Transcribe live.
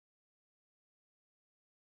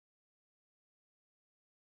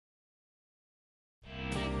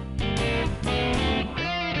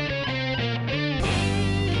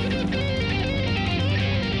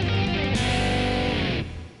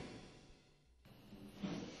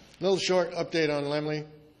Little short update on Laemmle,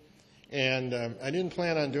 and I didn't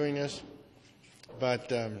plan on doing this,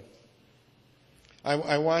 but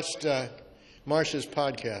I watched Marcia's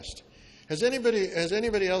podcast. Has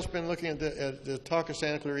anybody else been looking at the Talk of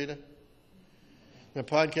Santa Clarita? The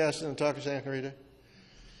podcast in the Talk of Santa Clarita?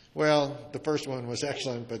 Well, the first one was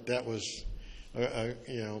excellent, but that was,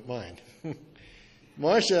 mine.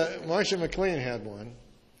 Marcia McLean had one,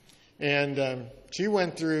 and she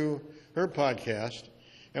went through her podcast,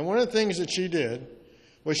 and one of the things that she did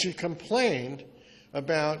was she complained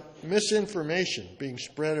about misinformation being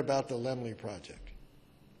spread about the Laemmle project.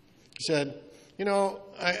 She said,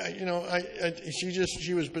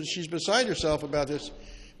 she's beside herself about this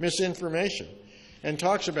misinformation, and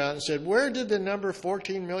talks about it and said, where did the number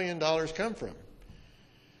 $14 million come from?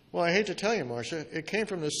 Well, I hate to tell you, Marcia, it came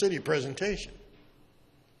from the city presentation.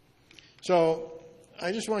 So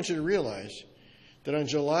I just want you to realize that on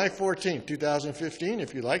July 14, 2015,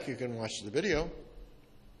 if you like, you can watch the video,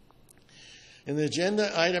 in the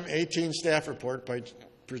agenda item 18 staff report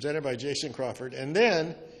presented by Jason Crawford, and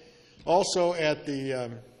then also at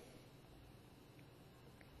the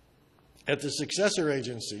successor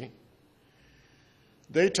agency,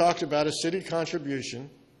 they talked about a city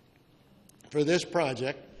contribution for this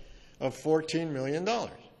project of $14 million.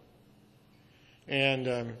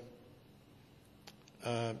 And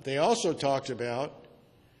they also talked about,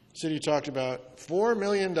 city talked about $4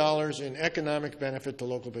 million in economic benefit to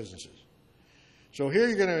local businesses. So here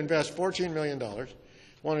you're going to invest $14 million.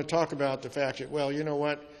 Want to talk about the fact that, well, you know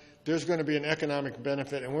what, there's going to be an economic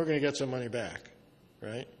benefit and we're going to get some money back,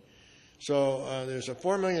 right? So there's a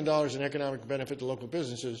 $4 million in economic benefit to local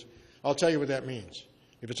businesses. I'll tell you what that means.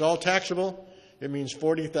 If it's all taxable, it means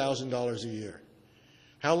 $40,000 a year.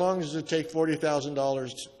 How long does it take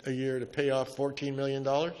 $40,000 a year to pay off $14 million?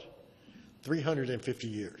 350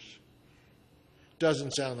 years.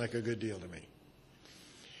 Doesn't sound like a good deal to me.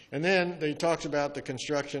 And then they talked about the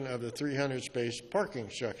construction of the 300-space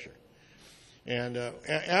parking structure. And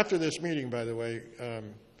after this meeting, by the way,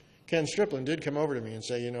 Ken Striplin did come over to me and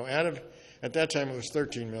say, at that time it was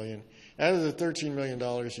 $13 million. Out of the $13 million,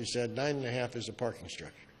 he said, 9.5 is a parking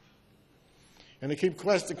structure. And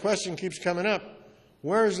the question keeps coming up,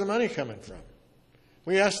 where is the money coming from?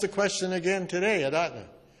 We asked the question again today at Aetna.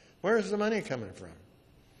 Where is the money coming from?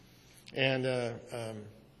 And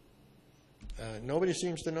nobody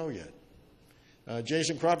seems to know yet.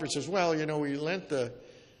 Jason Crawford says, well, we lent the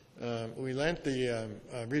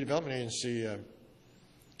redevelopment agency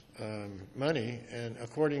money, and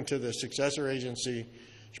according to the successor agency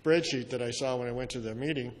spreadsheet that I saw when I went to the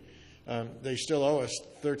meeting, they still owe us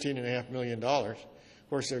 $13.5 million. Of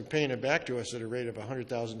course, they're paying it back to us at a rate of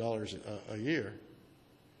 $100,000 a year.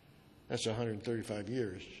 That's 135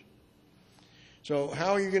 years. So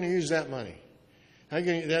how are you going to use that money?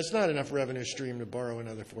 That's not enough revenue stream to borrow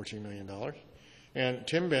another $14 million. And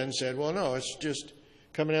Tim Ben said, well, no, it's just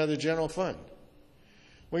coming out of the general fund.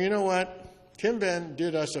 Well, you know what? Tim Ben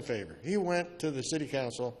did us a favor. He went to the city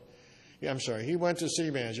council. He went to the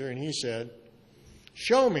city manager and he said,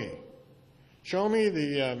 show me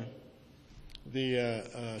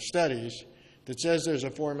the studies that says there's a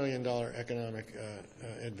 $4 million economic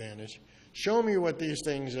advantage. Show me what these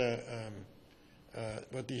things say.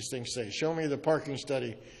 Show me the parking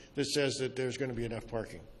study that says that there's going to be enough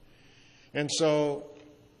parking. And so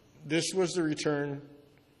this was the return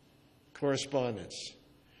correspondence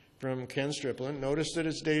from Ken Striplin. Notice that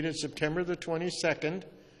it's dated September the 22nd,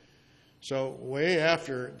 so way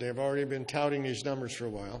after they've already been touting these numbers for a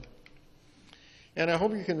while. And I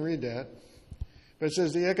hope you can read that. But it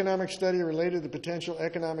says the economic study related to the potential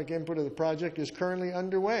economic input of the project is currently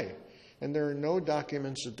underway, and there are no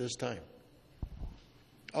documents at this time.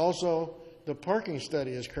 Also, the parking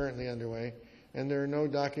study is currently underway, and there are no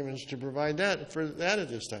documents to provide for that at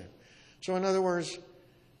this time. So in other words,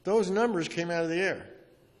 those numbers came out of the air,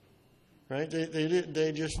 right?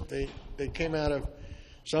 They came out of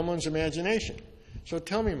someone's imagination. So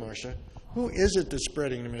tell me, Marcia, who is it that's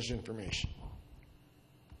spreading the misinformation?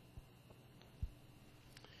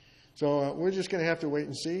 So we're just going to have to wait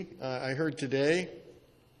and see. I heard today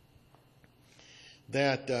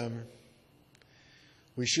that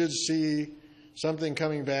we should see something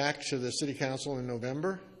coming back to the City Council in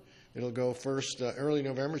November. It'll go first, early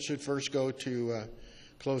November. It should first go to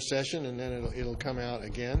closed session, and then it'll come out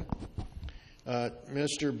again.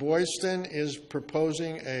 Mr. Boyston is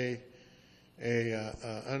proposing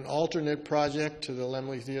an alternate project to the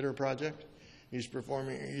Laemmle Theater project. He's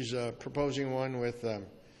proposing one with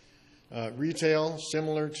retail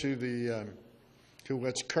similar to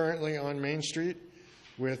what's currently on Main Street,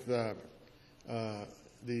 with the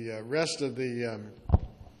rest of the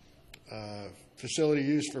facility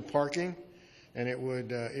used for parking, and it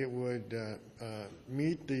would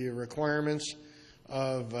meet the requirements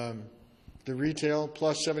of the retail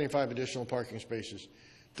plus 75 additional parking spaces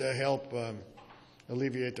to help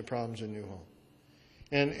alleviate the problems in Newhall.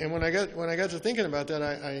 And when I got to thinking about that,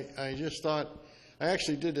 I just thought, I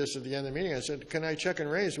actually did this at the end of the meeting. I said, can I check and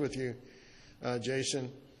raise with you,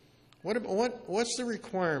 Jason? What's the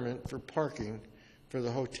requirement for parking for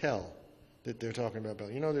the hotel that they're talking about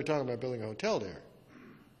building? You know, they're talking about building a hotel there,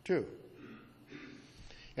 too.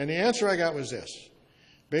 And the answer I got was this.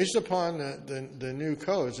 Based upon the new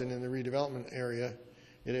codes, and in the redevelopment area,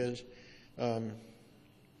 it is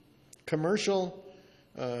commercial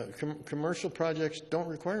projects don't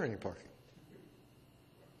require any parking.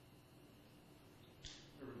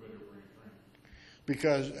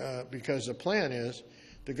 Because the plan is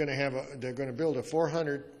they're going to build a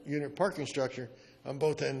 400-unit parking structure on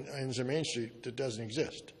both ends of Main Street that doesn't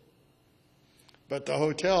exist. But the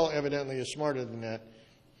hotel evidently is smarter than that,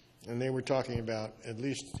 and they were talking about at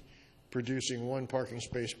least producing one parking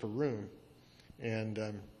space per room and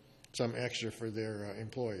some extra for their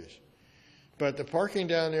employees. But the parking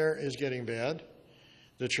down there is getting bad.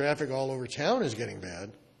 The traffic all over town is getting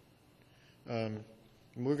bad. And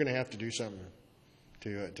we're going to have to do something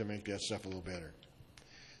to make that stuff a little better.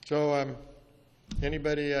 So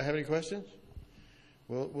anybody have any questions?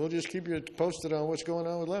 We'll just keep you posted on what's going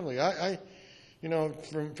on with Laemmle. You know,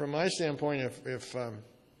 from my standpoint, if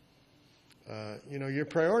you know, you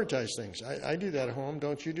prioritize things. I do that at home.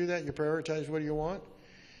 Don't you do that? You prioritize what you want.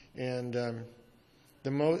 And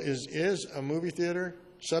is a movie theater,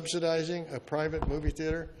 subsidizing a private movie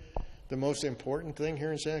theater, the most important thing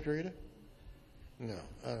here in Santa Clarita? No,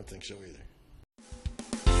 I don't think so either.